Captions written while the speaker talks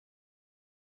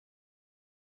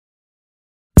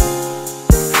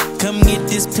Come get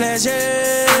this pleasure.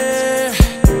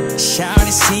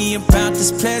 Shawty, see about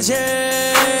this pleasure.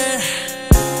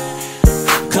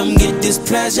 Come get this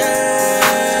pleasure.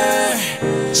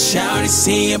 Shawty,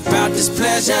 see about this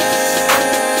pleasure.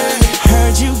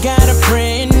 Heard you got a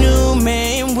brand new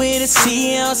man with a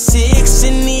CL6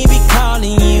 and he be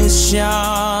calling you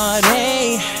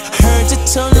shawty. Heard you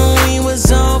told him we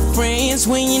was old friends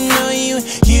when you know you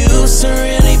used to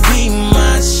really be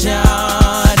my shawty.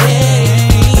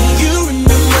 You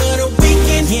remember the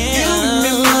weekend, yeah. You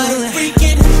remember the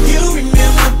freaking, you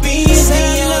remember being the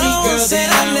only girl that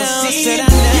I was seeing.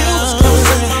 You was close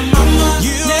to my mama,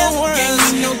 you never gave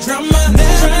me no drama.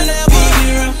 Trying to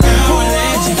figure out how I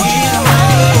let you get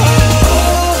away.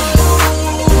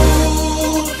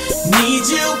 Need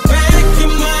you back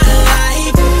in my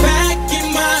life, back in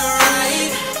my right.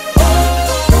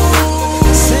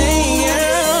 Say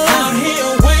girl, out here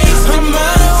wasting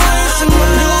my time,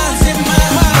 losing my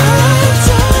mind.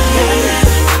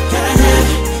 Gotta have,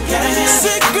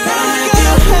 say girl,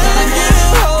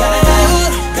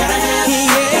 gotta have,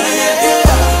 yeah.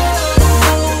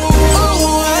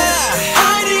 Oh, I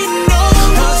didn't know,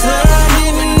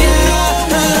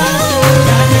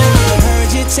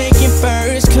 heard you taking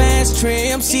first class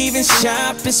trips, even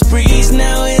shopping sprees.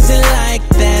 Now is it like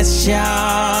that,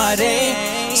 shawty?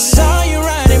 Saw you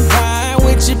riding by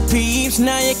with your peeps,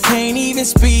 now you can't even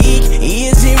speak.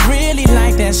 Is it really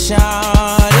like that,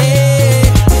 shawty?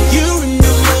 You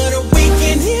remember the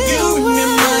weekend, you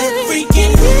remember it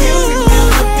freaking, you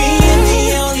remember being the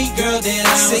only girl that I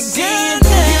was seeing.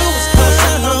 You was close to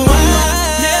my mama,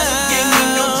 never gave me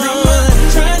no drama.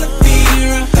 Trying to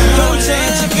figure out how to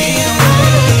let you get away.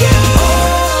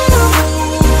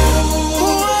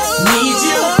 Need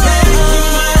you back in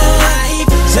my life,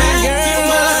 back in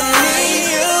my life.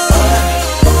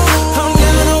 I'm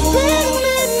not open,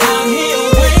 out here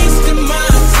wasting my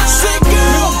time.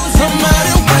 I'm out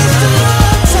here wasting my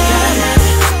time.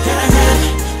 Gotta have,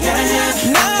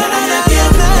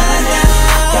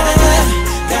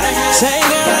 say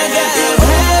girl, I gotta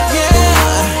have you.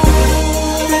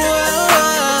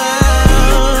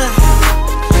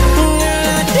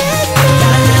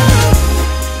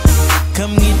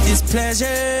 Come get this pleasure.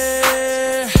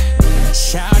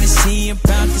 Shawty, see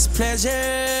about this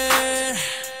pleasure.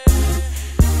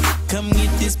 Come get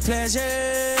this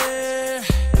pleasure.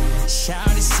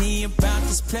 Shawty, see about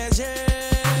this pleasure.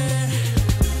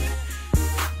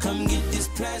 Come get this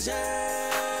pleasure.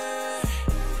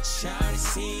 Shawty,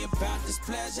 see about this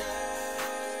pleasure.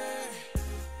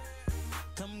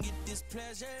 Come get this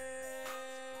pleasure.